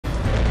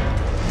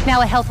Now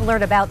a health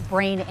alert about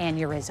brain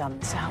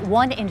aneurysms.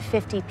 1 in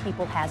 50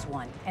 people has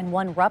one, and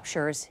one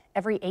ruptures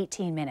every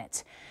 18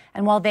 minutes.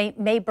 And while they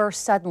may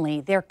burst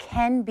suddenly, there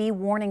can be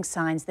warning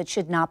signs that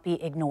should not be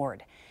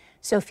ignored.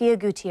 Sophia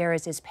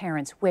Gutierrez's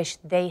parents wish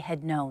they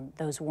had known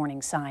those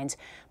warning signs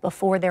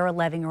before their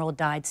 11-year-old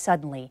died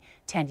suddenly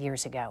 10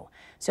 years ago.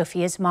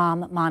 Sophia's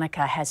mom,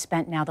 Monica, has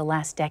spent now the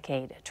last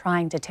decade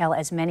trying to tell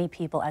as many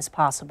people as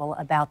possible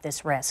about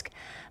this risk.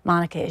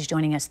 Monica is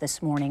joining us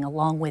this morning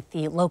along with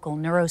the local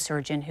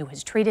neurosurgeon who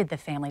has treated the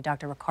family,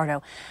 Dr.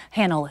 Ricardo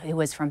Hanel, who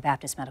is from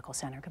Baptist Medical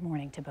Center. Good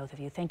morning to both of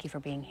you. Thank you for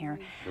being here.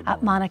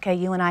 Monica,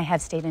 you and I have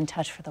stayed in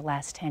touch for the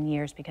last 10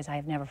 years because I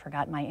have never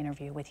forgotten my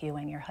interview with you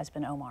and your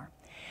husband, Omar.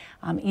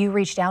 You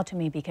reached out to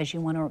me because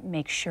you want to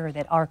make sure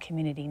that our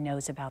community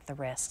knows about the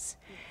risks.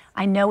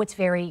 I know it's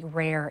very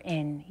rare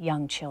in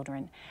young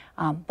children,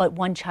 but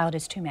one child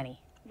is too many.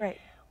 Right.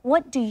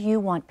 What do you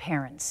want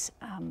parents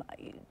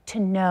to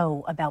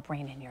know about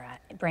brain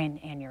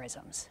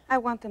aneurysms? I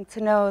want them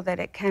to know that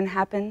it can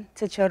happen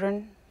to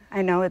children.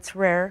 I know it's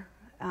rare,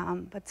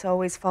 but to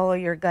always follow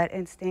your gut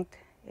instinct.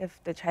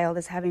 If the child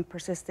is having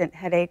persistent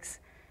headaches,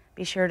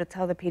 be sure to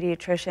tell the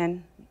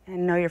pediatrician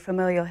and know your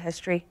familial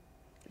history.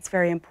 It's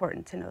very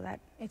important to know that.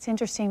 It's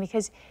interesting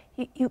because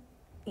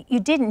you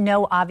didn't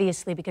know,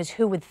 obviously, because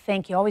who would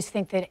think? You always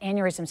think that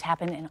aneurysms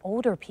happen in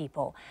older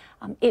people.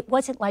 It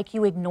wasn't like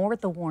you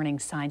ignored the warning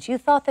signs. You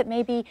thought that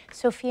maybe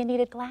Sophia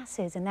needed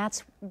glasses, and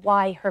that's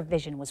why her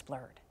vision was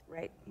blurred.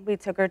 Right. We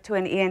took her to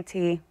an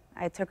ENT.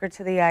 I took her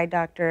to the eye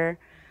doctor.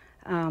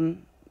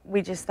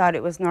 We just thought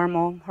it was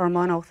normal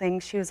hormonal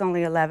things. She was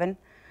only 11.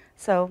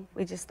 So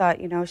we just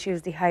thought, you know, she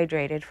was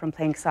dehydrated from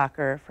playing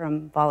soccer,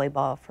 from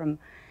volleyball,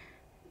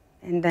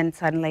 and then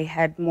suddenly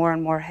had more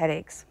and more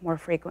headaches more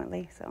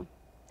frequently. So,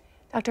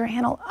 Dr.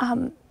 Hanel,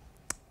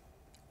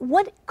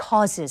 what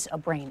causes a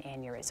brain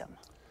aneurysm?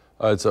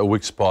 It's a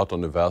weak spot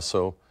on the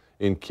vessel.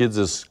 In kids,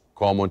 it's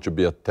common to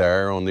be a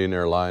tear on the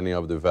inner lining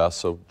of the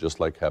vessel, just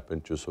like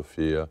happened to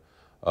Sophia.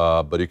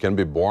 But you can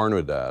be born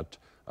with that.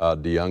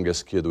 The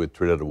youngest kid we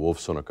treated at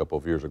Wolfson a couple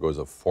of years ago is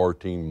a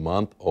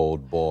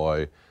 14-month-old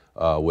boy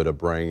with a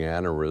brain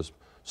aneurysm.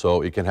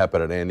 So it can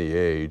happen at any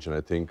age, and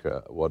I think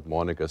what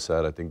Monica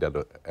said, I think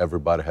that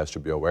everybody has to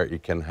be aware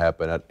it can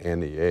happen at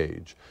any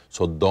age.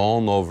 So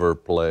don't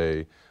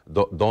underplay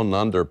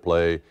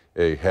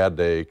a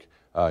headache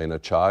in a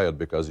child,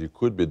 because you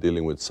could be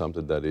dealing with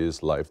something that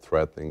is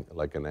life-threatening,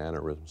 like an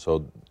aneurysm.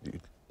 So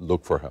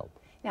look for help.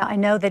 Now, I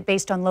know that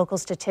based on local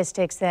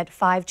statistics that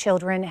 5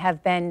 children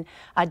have been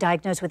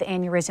diagnosed with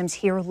aneurysms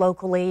here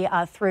locally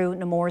through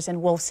Nemours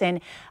and Wolfson,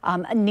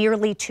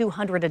 nearly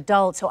 200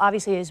 adults, so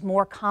obviously it is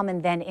more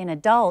common than in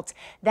adults.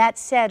 That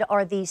said,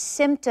 are the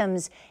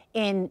symptoms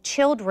in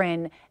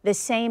children the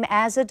same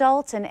as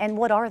adults, and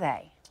what are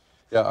they?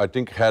 Yeah, I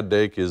think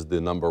headache is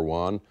the number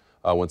one.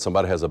 When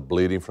somebody has a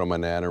bleeding from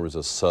an aneurysm,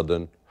 a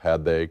sudden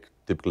headache,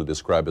 typically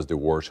described as the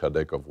worst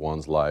headache of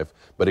one's life,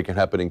 but it can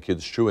happen in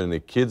kids too, and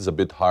in kids a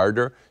bit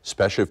harder,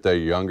 especially if they're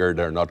younger,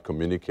 they're not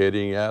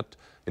communicating yet.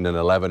 In an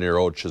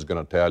 11-year-old, she's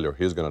going to tell you, or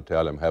he's going to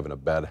tell you, I'm having a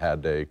bad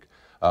headache.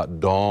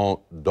 Don't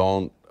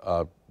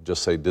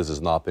just say this is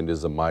nothing, this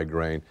is a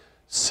migraine.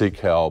 Seek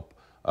help.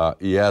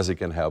 Yes, it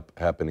can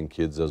happen in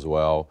kids as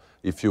well.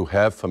 If you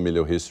have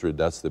familial history,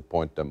 that's the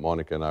point that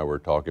Monica and I were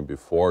talking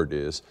before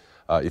this.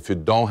 If you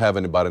don't have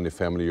anybody in the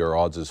family, your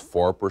odds is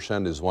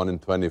 4%, is 1 in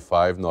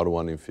 25, not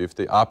 1 in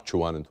 50, up to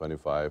 1 in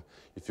 25.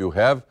 If you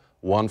have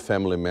one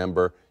family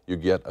member, you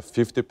get a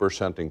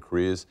 50%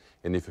 increase.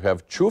 And if you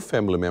have 2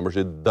 family members,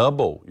 you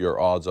double your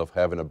odds of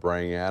having a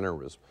brain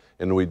aneurysm.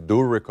 And we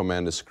do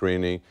recommend a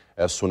screening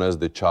as soon as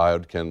the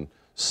child can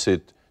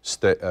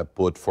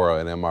put for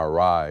an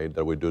MRI,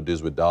 that we do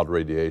this without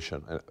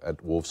radiation. At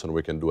Wolfson,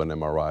 we can do an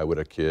MRI with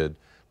a kid.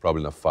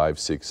 Probably in a 5,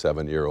 6,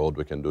 7-year-old,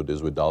 we can do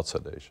this without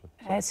sedation.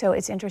 So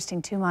it's interesting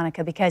too,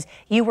 Monica, because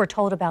you were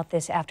told about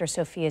this after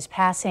Sophia's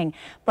passing,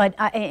 but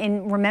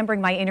in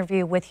remembering my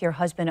interview with your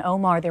husband,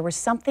 Omar, there was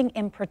something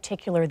in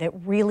particular that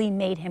really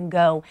made him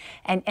go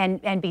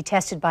and be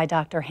tested by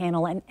Dr.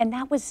 Hanel, and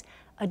that was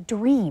a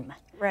dream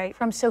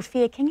from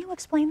Sophia. Can you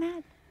explain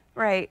that?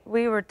 Right.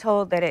 We were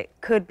told that it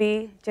could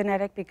be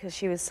genetic because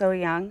she was so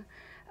young,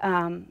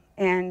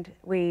 and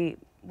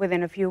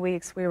within a few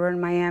weeks, we were in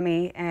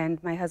Miami,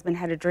 and my husband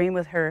had a dream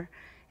with her,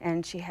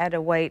 and she had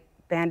a white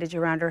bandage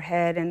around her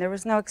head, and there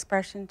was no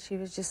expression. She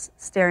was just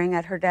staring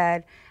at her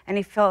dad, and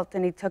he felt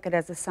and he took it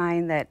as a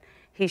sign that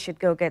he should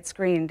go get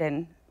screened,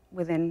 and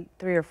within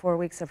 3 or 4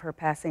 weeks of her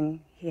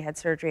passing, he had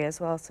surgery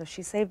as well, so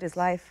she saved his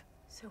life.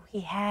 So he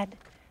had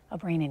a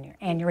brain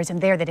aneurysm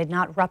there that had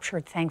not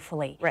ruptured,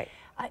 thankfully. Right.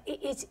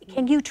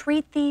 Can you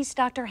treat these,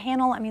 Dr.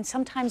 Hanel? I mean,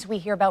 sometimes we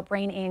hear about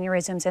brain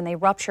aneurysms and they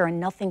rupture and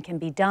nothing can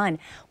be done.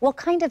 What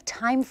kind of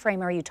time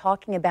frame are you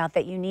talking about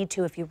that you need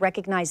to, if you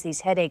recognize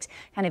these headaches,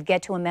 kind of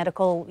get to a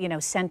medical,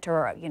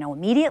 center,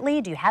 immediately?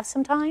 Do you have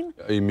some time?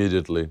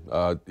 Immediately.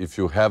 If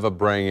you have a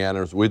brain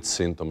aneurysm with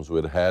symptoms,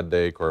 with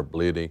headache or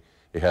bleeding,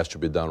 it has to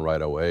be done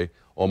right away.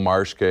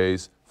 Omar's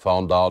case,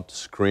 found out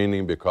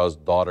screening because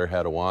daughter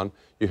had one.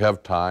 you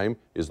have time.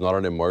 It's not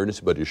an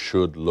emergency, but you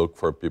should look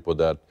for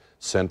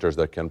centers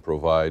that can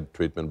provide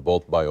treatment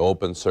both by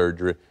open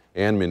surgery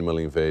and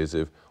minimally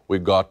invasive. We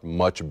got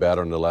much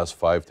better in the last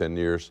 5-10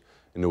 years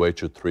in the way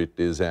to treat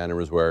these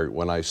aneurysms, where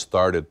when I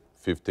started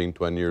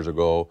 15-20 years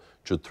ago,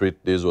 to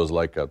treat this was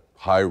like a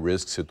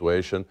high-risk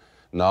situation.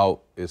 Now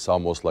it's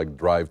almost like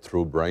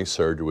drive-through brain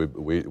surgery.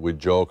 We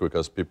joke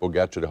because people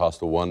get to the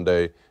hospital one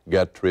day,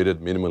 get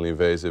treated, minimally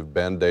invasive,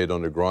 Band-Aid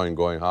on the groin,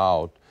 going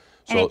out.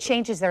 And it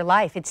changes their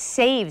life. It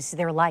saves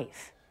their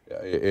life.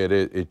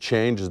 It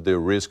changes the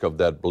risk of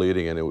that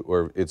bleeding,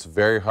 and it's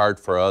very hard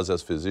for us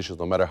as physicians,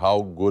 no matter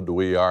how good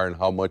we are and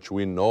how much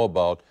we know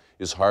about,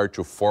 it's hard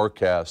to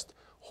forecast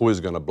who is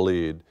going to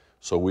bleed.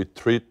 So we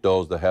treat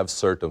those that have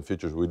certain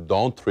features. We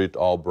don't treat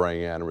all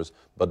brain aneurysms,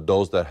 but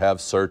those that have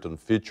certain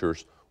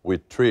features, we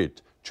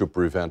treat to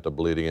prevent the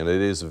bleeding, and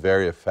it is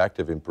very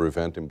effective in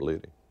preventing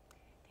bleeding.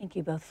 Thank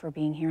you both for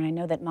being here. And I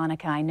know that,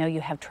 Monica, I know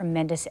you have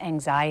tremendous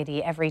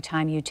anxiety every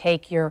time you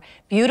take your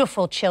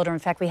beautiful children. In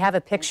fact, we have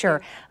a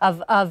picture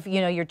of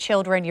your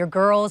children, your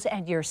girls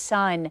and your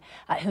son,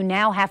 who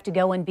now have to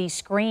go and be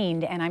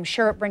screened. And I'm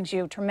sure it brings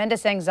you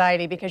tremendous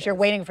anxiety because you're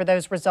waiting for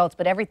those results.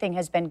 But everything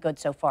has been good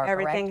so far,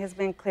 Everything correct? has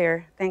been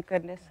clear. Thank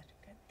goodness.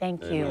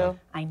 Thank you.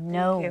 I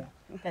know Thank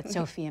you. that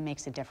Sophia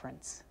makes a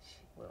difference.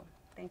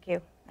 Thank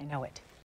you. I know it.